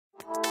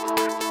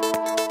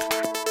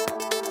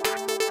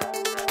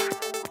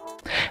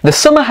The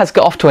summer has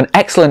got off to an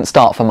excellent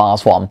start for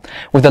Mars One,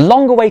 with the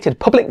long-awaited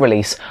public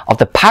release of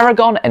the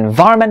Paragon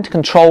Environmental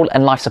Control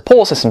and Life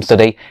Support System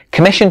study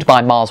commissioned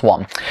by Mars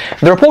One.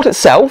 The report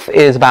itself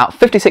is about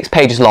 56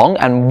 pages long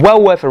and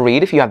well worth a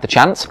read if you have the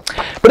chance,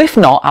 but if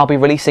not, I'll be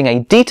releasing a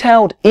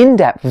detailed,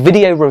 in-depth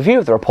video review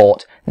of the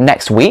report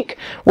next week,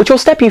 which will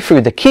step you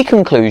through the key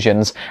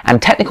conclusions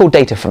and technical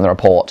data from the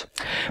report.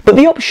 But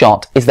the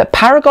upshot is that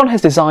Paragon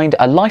has designed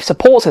a life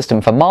support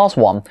system for Mars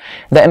One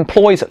that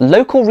employs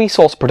local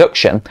resource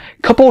production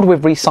coupled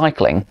with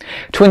recycling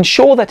to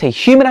ensure that a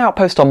human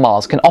outpost on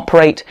Mars can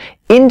operate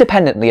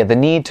independently of the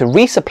need to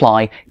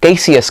resupply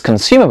gaseous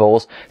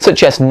consumables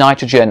such as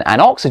nitrogen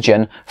and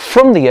oxygen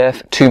from the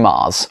Earth to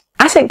Mars.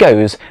 As it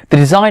goes, the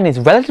design is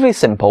relatively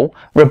simple,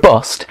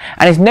 robust,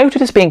 and is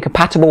noted as being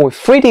compatible with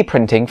 3D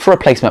printing for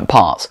replacement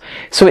parts,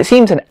 so it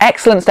seems an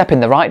excellent step in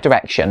the right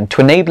direction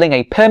to enabling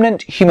a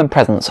permanent human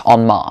presence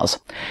on Mars.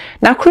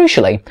 Now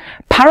crucially,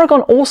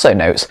 Paragon also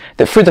notes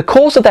that through the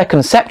course of their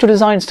conceptual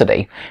design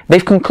study,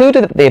 they've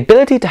concluded that the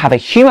ability to have a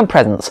human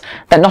presence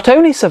that not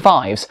only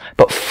survives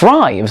but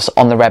thrives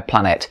on the red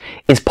planet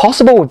is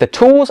possible with the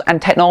tools and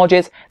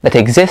technologies that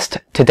exist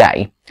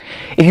today.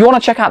 If you want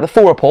to check out the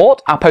full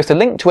report, I'll post a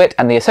link to it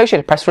and the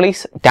associated press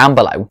release down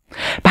below.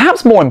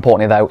 Perhaps more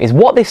importantly though is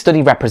what this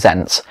study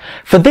represents,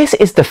 for this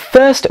is the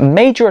first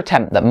major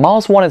attempt that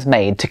Mars One has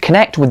made to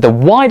connect with the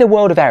wider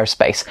world of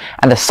aerospace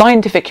and the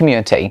scientific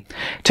community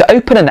to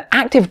open an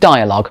active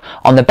dialogue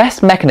on the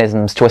best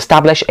mechanisms to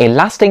establish a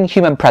lasting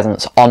human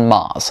presence on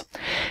Mars.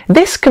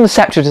 This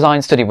conceptual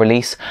design study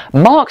release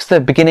marks the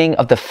beginning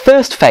of the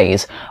first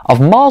phase of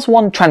Mars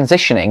One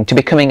transitioning to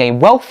becoming a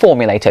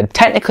well-formulated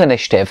technical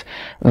initiative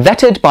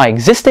vetted by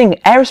existing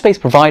aerospace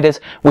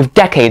providers with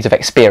decades of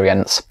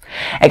experience.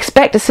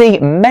 Expect to see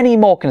many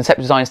more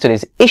concept design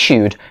studies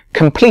issued,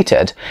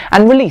 completed,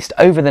 and released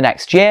over the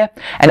next year,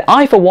 and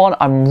I for one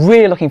am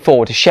really looking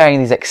forward to sharing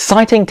these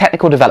exciting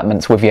technical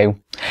developments with you.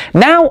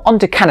 Now on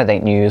to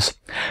candidate news.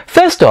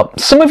 First up,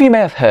 some of you may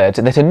have heard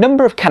that a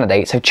number of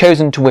candidates have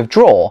chosen to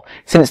withdraw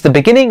since the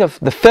beginning of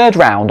the third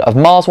round of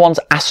Mars One's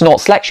astronaut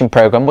selection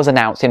program was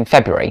announced in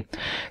February.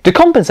 To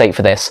compensate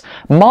for this,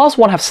 Mars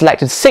One have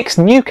selected 6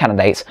 new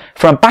candidates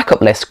from a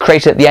backup list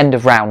created at the end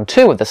of round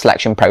 2 of the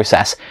selection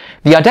process,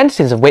 the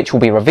identities of which will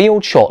be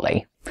revealed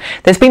shortly.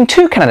 There's been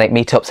 2 candidate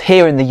meetups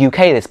here in the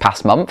UK this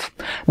past month.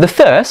 The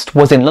first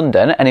was in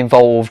London and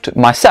involved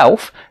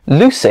myself,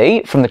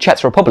 Lucy from the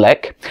Czech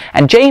Republic,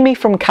 and Jamie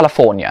from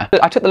California.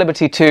 I took the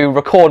liberty to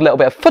record a little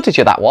bit of footage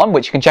of that one,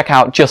 which you can check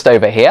out just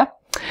over here.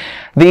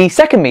 The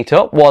second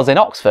meetup was in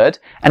Oxford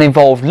and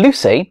involved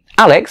Lucy,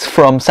 Alex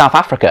from South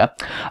Africa,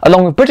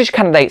 along with British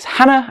candidates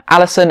Hannah,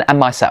 Alison and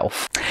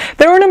myself.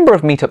 There are a number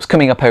of meetups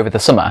coming up over the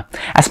summer,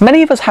 as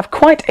many of us have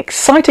quite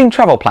exciting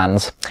travel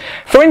plans.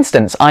 For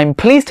instance, I'm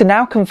pleased to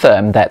now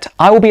confirm that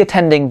I will be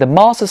attending the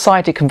Mars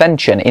Society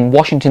Convention in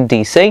Washington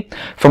DC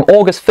from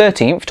August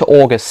 13th to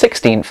August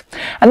 16th,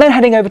 and then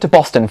heading over to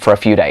Boston for a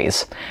few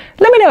days.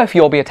 Let me know if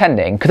you'll be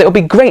attending, because it will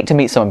be great to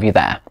meet some of you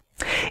there.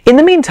 In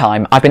the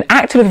meantime, I've been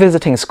actively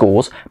visiting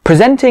schools,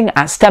 presenting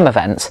at STEM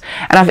events,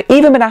 and I've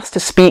even been asked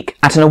to speak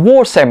at an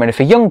awards ceremony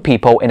for young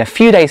people in a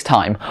few days'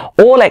 time.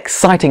 All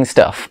exciting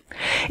stuff.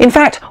 In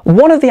fact,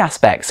 one of the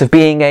aspects of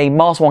being a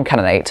Mars One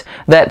candidate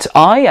that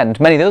I and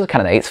many of the other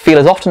candidates feel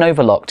is often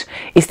overlooked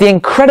is the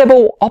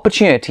incredible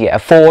opportunity it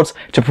affords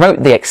to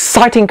promote the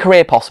exciting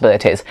career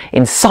possibilities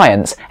in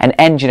science and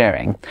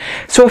engineering.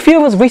 So a few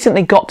of us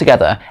recently got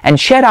together and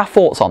shared our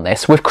thoughts on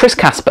this with Chris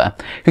Casper,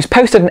 who's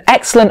posted an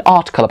excellent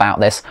article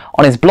about this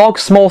on his blog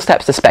Small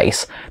Steps to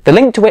Space, the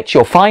link to which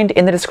you'll find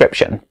in the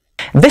description.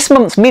 This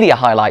month's media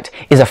highlight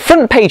is a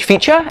front page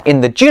feature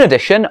in the June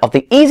edition of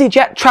the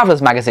EasyJet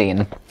Travellers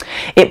magazine.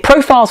 It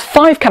profiles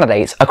 5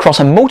 candidates across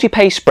a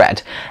multi-page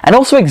spread and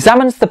also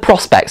examines the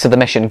prospects of the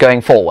mission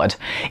going forward.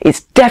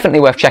 It's definitely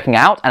worth checking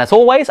out, and as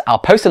always, I'll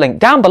post a link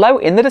down below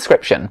in the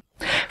description.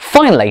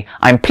 Finally,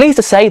 I'm pleased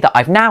to say that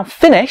I've now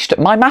finished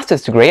my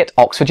master's degree at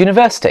Oxford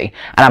University,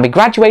 and I'll be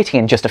graduating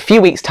in just a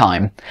few weeks'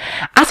 time.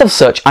 As of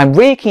such, I'm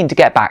really keen to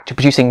get back to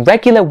producing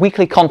regular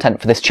weekly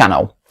content for this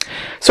channel.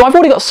 So I've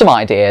already got some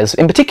ideas.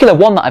 In particular,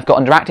 one that I've got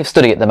under active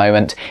study at the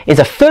moment is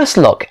a first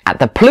look at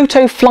the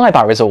Pluto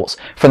flyby results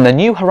from the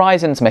New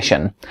Horizons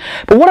mission.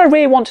 But what I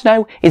really want to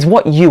know is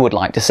what you would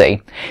like to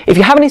see. If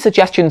you have any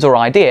suggestions or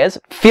ideas,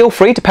 feel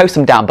free to post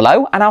them down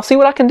below and I'll see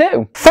what I can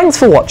do. Thanks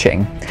for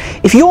watching.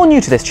 If you're new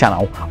to this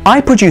channel,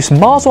 I produce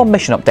Mars One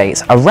mission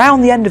updates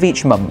around the end of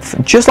each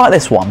month, just like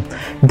this one,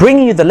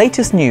 bringing you the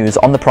latest news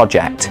on the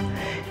project.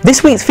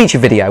 This week's feature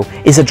video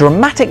is a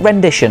dramatic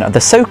rendition of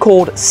the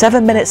so-called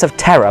 7 Minutes of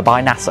Terror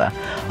by NASA,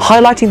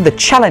 highlighting the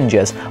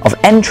challenges of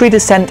entry,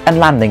 descent and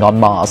landing on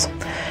Mars.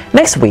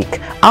 Next week,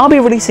 I'll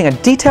be releasing a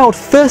detailed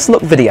first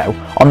look video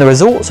on the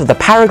results of the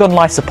Paragon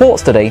Life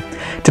Support study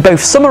to both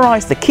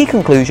summarise the key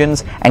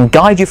conclusions and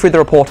guide you through the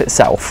report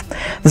itself.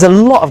 There's a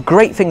lot of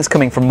great things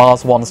coming from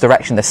Mars One's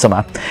direction this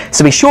summer,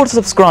 so be sure to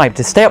subscribe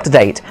to stay up to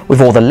date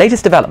with all the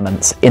latest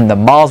developments in the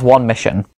Mars One mission.